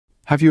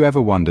Have you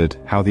ever wondered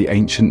how the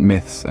ancient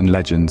myths and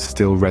legends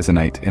still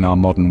resonate in our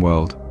modern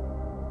world?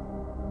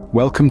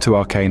 Welcome to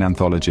Arcane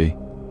Anthology,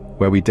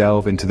 where we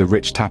delve into the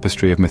rich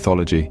tapestry of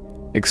mythology,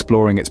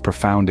 exploring its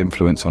profound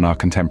influence on our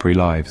contemporary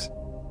lives.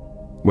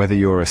 Whether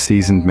you're a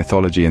seasoned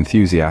mythology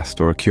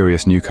enthusiast or a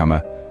curious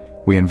newcomer,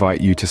 we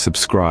invite you to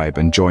subscribe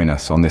and join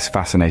us on this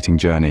fascinating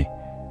journey.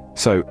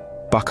 So,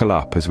 buckle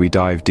up as we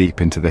dive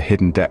deep into the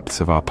hidden depths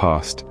of our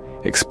past,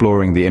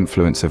 exploring the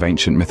influence of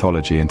ancient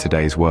mythology in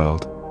today's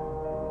world.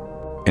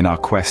 In our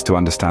quest to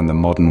understand the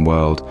modern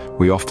world,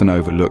 we often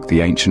overlook the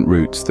ancient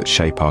roots that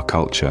shape our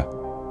culture.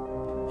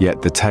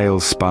 Yet the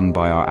tales spun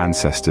by our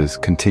ancestors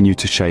continue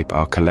to shape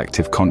our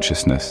collective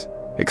consciousness,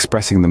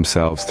 expressing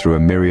themselves through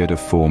a myriad of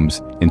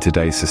forms in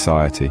today's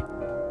society.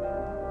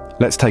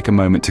 Let's take a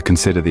moment to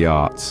consider the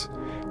arts.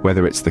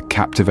 Whether it's the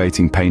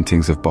captivating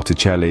paintings of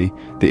Botticelli,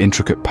 the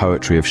intricate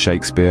poetry of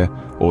Shakespeare,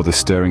 or the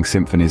stirring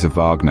symphonies of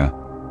Wagner,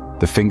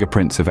 the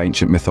fingerprints of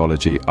ancient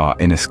mythology are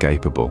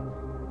inescapable.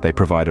 They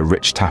provide a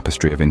rich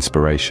tapestry of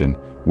inspiration,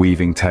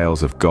 weaving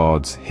tales of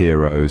gods,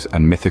 heroes,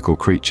 and mythical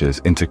creatures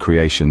into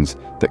creations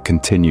that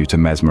continue to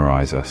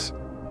mesmerize us.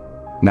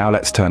 Now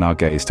let's turn our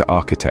gaze to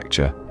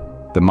architecture.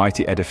 The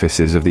mighty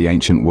edifices of the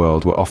ancient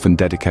world were often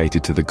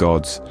dedicated to the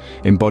gods,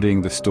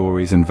 embodying the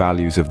stories and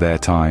values of their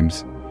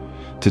times.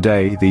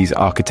 Today, these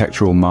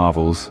architectural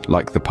marvels,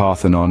 like the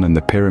Parthenon and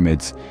the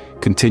pyramids,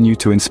 continue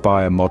to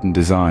inspire modern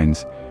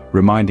designs,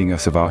 reminding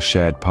us of our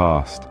shared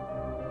past.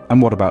 And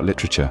what about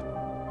literature?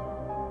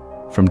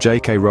 From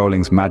J.K.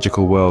 Rowling's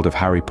magical world of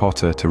Harry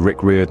Potter to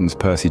Rick Riordan's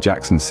Percy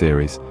Jackson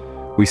series,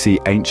 we see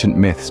ancient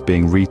myths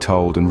being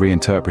retold and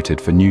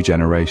reinterpreted for new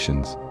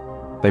generations.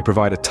 They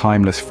provide a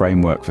timeless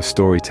framework for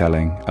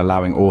storytelling,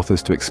 allowing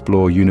authors to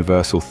explore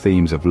universal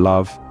themes of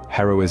love,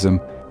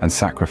 heroism, and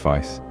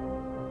sacrifice.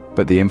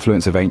 But the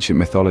influence of ancient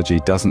mythology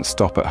doesn't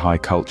stop at high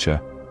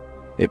culture.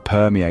 It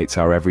permeates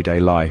our everyday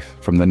life,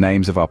 from the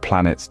names of our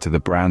planets to the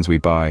brands we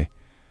buy,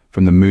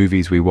 from the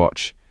movies we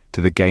watch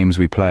to the games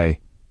we play.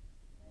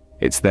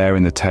 It's there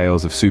in the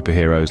tales of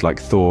superheroes like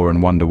Thor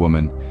and Wonder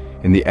Woman,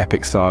 in the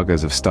epic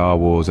sagas of Star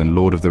Wars and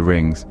Lord of the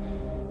Rings,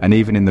 and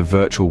even in the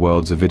virtual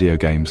worlds of video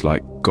games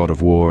like God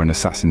of War and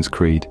Assassin's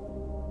Creed.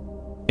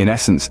 In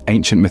essence,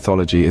 ancient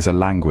mythology is a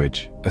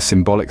language, a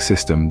symbolic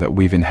system that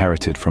we've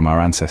inherited from our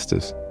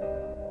ancestors.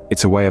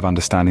 It's a way of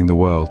understanding the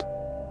world,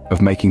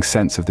 of making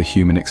sense of the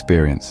human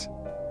experience.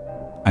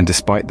 And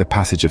despite the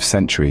passage of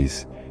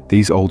centuries,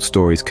 these old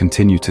stories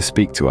continue to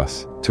speak to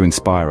us, to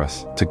inspire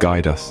us, to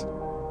guide us.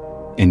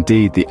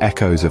 Indeed, the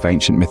echoes of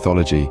ancient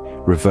mythology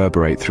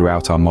reverberate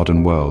throughout our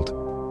modern world,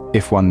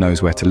 if one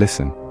knows where to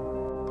listen.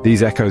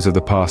 These echoes of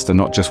the past are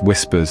not just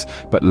whispers,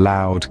 but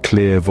loud,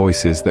 clear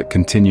voices that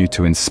continue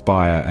to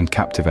inspire and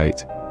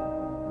captivate.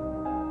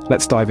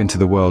 Let's dive into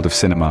the world of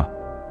cinema,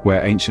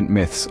 where ancient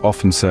myths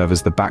often serve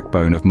as the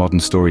backbone of modern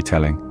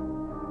storytelling.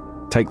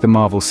 Take the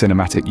Marvel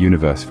Cinematic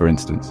Universe, for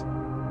instance.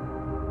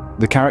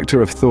 The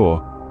character of Thor,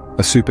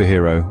 a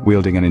superhero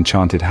wielding an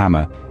enchanted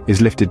hammer,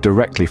 is lifted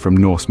directly from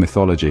Norse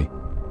mythology.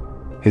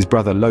 His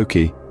brother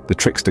Loki, the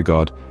trickster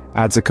god,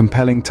 adds a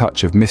compelling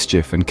touch of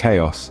mischief and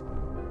chaos,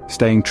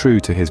 staying true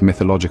to his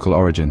mythological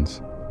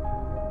origins.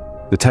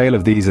 The tale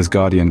of these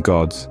Asgardian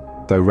gods,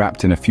 though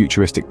wrapped in a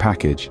futuristic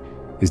package,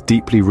 is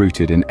deeply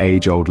rooted in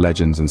age-old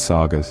legends and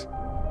sagas.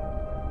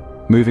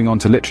 Moving on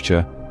to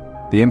literature,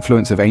 the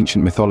influence of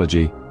ancient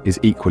mythology is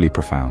equally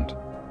profound.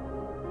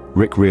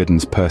 Rick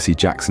Riordan's Percy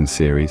Jackson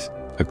series,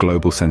 a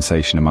global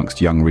sensation amongst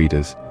young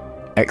readers,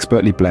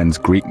 expertly blends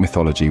Greek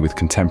mythology with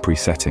contemporary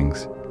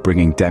settings,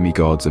 bringing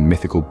demigods and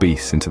mythical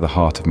beasts into the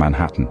heart of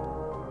Manhattan.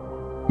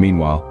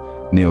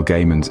 Meanwhile, Neil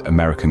Gaiman's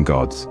American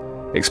Gods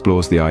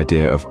explores the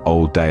idea of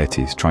old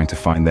deities trying to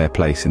find their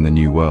place in the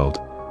new world,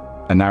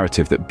 a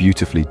narrative that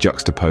beautifully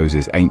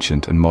juxtaposes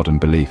ancient and modern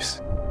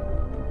beliefs.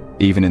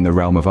 Even in the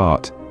realm of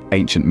art,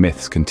 ancient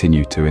myths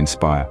continue to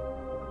inspire.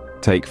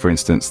 Take, for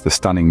instance, the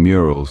stunning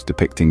murals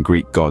depicting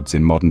Greek gods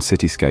in modern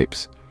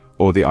cityscapes,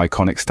 or the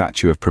iconic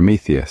statue of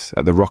Prometheus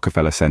at the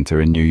Rockefeller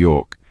Center in New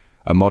York,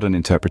 a modern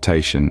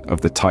interpretation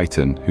of the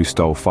Titan who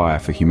stole fire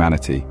for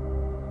humanity.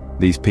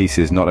 These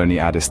pieces not only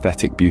add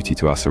aesthetic beauty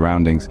to our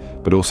surroundings,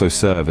 but also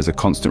serve as a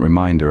constant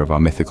reminder of our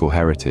mythical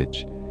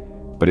heritage.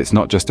 But it's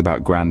not just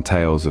about grand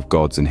tales of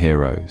gods and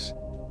heroes.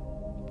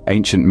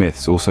 Ancient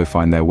myths also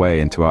find their way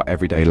into our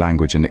everyday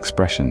language and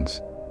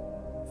expressions.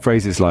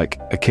 Phrases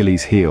like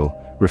Achilles' heel,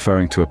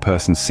 referring to a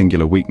person's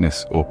singular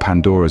weakness, or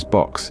Pandora's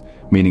box,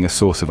 meaning a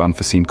source of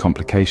unforeseen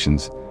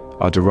complications,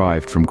 are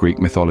derived from Greek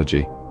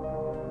mythology.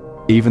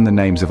 Even the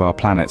names of our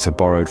planets are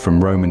borrowed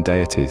from Roman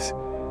deities,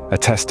 a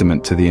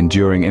testament to the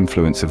enduring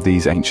influence of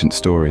these ancient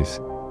stories.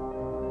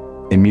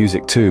 In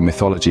music too,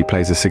 mythology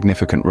plays a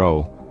significant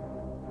role.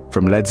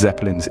 From Led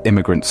Zeppelin's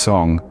Immigrant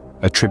Song,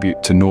 a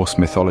tribute to Norse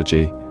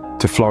mythology,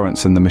 to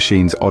Florence and the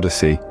Machine's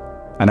Odyssey,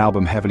 an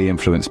album heavily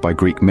influenced by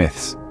Greek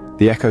myths,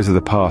 the echoes of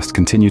the past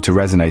continue to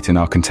resonate in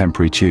our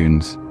contemporary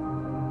tunes.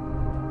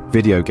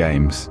 Video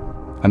games,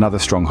 another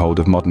stronghold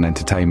of modern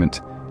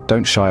entertainment,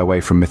 don't shy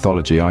away from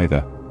mythology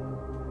either.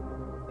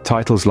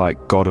 Titles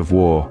like God of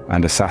War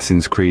and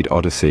Assassin's Creed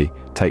Odyssey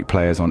take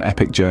players on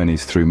epic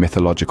journeys through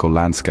mythological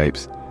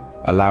landscapes,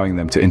 allowing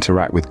them to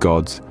interact with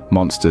gods,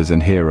 monsters,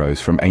 and heroes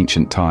from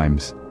ancient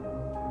times.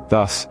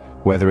 Thus,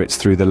 whether it's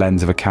through the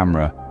lens of a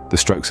camera, the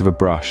strokes of a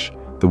brush,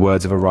 the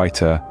words of a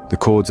writer, the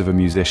chords of a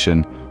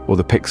musician, or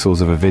the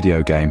pixels of a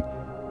video game,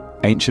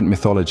 ancient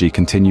mythology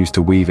continues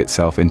to weave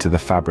itself into the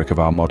fabric of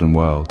our modern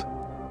world.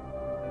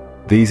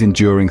 These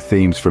enduring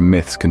themes from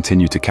myths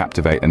continue to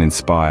captivate and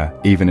inspire,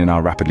 even in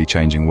our rapidly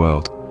changing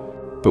world.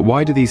 But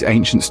why do these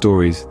ancient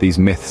stories, these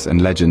myths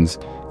and legends,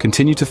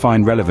 continue to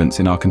find relevance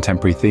in our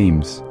contemporary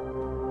themes?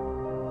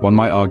 One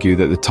might argue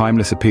that the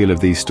timeless appeal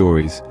of these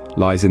stories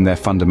lies in their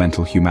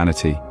fundamental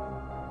humanity.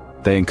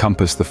 They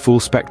encompass the full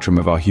spectrum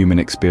of our human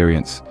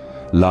experience: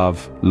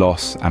 love,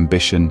 loss,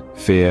 ambition,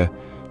 fear,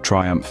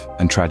 triumph,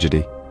 and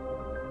tragedy.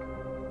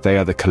 They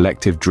are the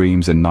collective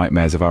dreams and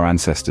nightmares of our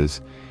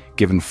ancestors,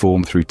 given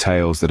form through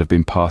tales that have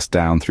been passed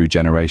down through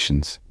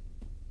generations.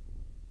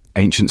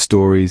 Ancient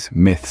stories,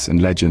 myths,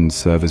 and legends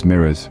serve as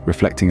mirrors,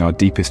 reflecting our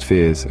deepest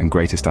fears and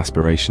greatest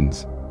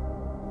aspirations.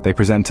 They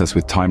present us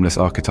with timeless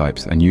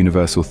archetypes and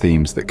universal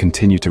themes that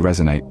continue to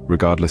resonate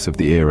regardless of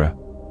the era.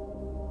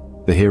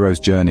 The hero's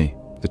journey,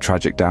 the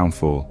tragic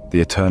downfall,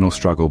 the eternal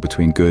struggle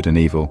between good and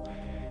evil,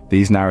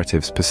 these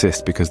narratives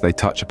persist because they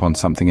touch upon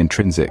something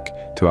intrinsic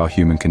to our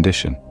human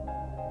condition.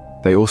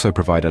 They also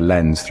provide a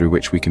lens through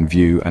which we can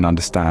view and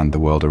understand the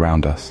world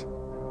around us.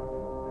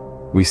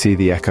 We see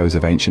the echoes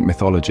of ancient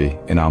mythology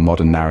in our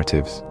modern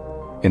narratives,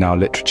 in our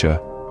literature,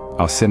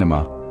 our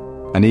cinema,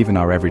 and even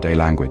our everyday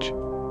language.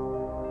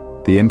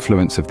 The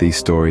influence of these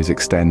stories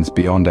extends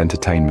beyond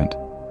entertainment,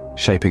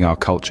 shaping our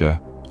culture,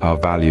 our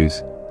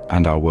values,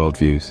 and our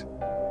worldviews.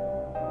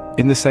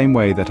 In the same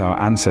way that our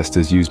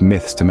ancestors used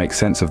myths to make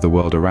sense of the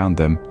world around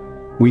them,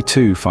 we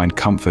too find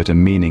comfort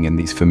and meaning in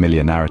these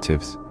familiar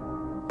narratives.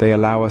 They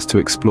allow us to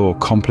explore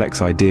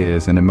complex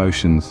ideas and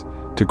emotions,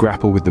 to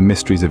grapple with the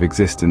mysteries of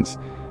existence,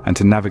 and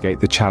to navigate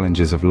the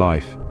challenges of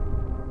life.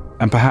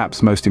 And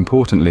perhaps most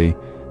importantly,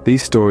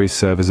 these stories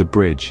serve as a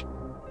bridge,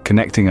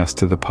 connecting us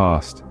to the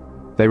past.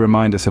 They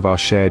remind us of our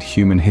shared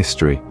human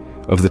history,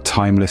 of the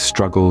timeless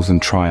struggles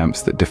and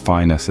triumphs that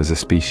define us as a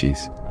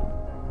species.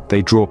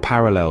 They draw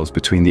parallels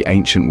between the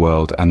ancient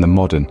world and the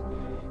modern,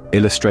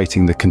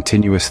 illustrating the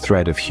continuous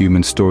thread of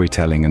human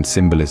storytelling and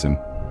symbolism.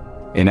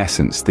 In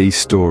essence, these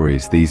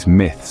stories, these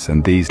myths,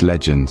 and these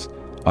legends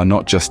are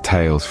not just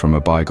tales from a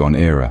bygone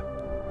era.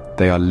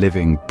 They are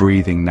living,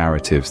 breathing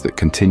narratives that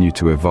continue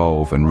to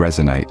evolve and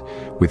resonate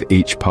with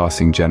each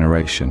passing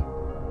generation.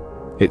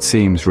 It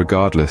seems,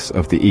 regardless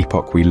of the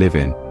epoch we live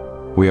in,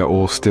 we are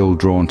all still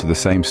drawn to the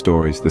same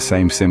stories, the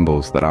same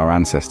symbols that our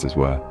ancestors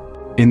were.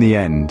 In the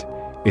end,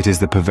 it is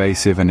the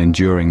pervasive and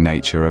enduring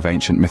nature of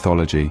ancient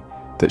mythology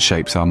that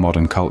shapes our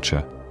modern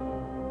culture.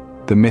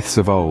 The myths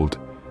of old,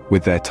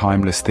 with their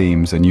timeless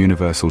themes and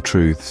universal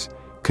truths,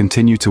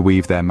 continue to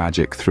weave their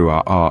magic through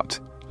our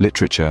art,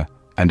 literature,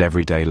 and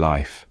everyday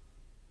life.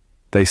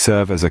 They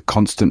serve as a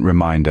constant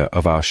reminder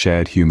of our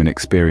shared human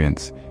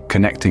experience,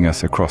 connecting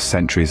us across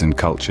centuries and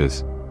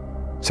cultures.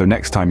 So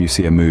next time you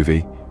see a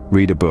movie,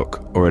 read a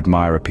book, or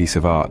admire a piece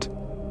of art,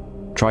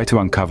 try to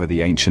uncover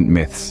the ancient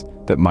myths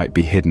that might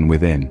be hidden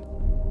within.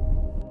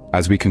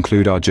 As we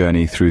conclude our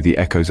journey through the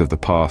echoes of the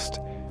past,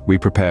 we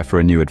prepare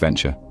for a new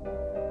adventure.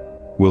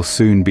 We'll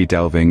soon be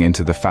delving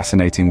into the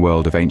fascinating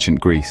world of ancient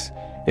Greece,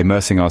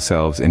 immersing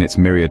ourselves in its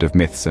myriad of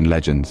myths and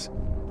legends.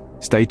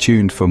 Stay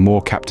tuned for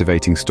more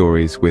captivating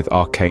stories with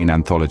Arcane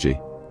Anthology.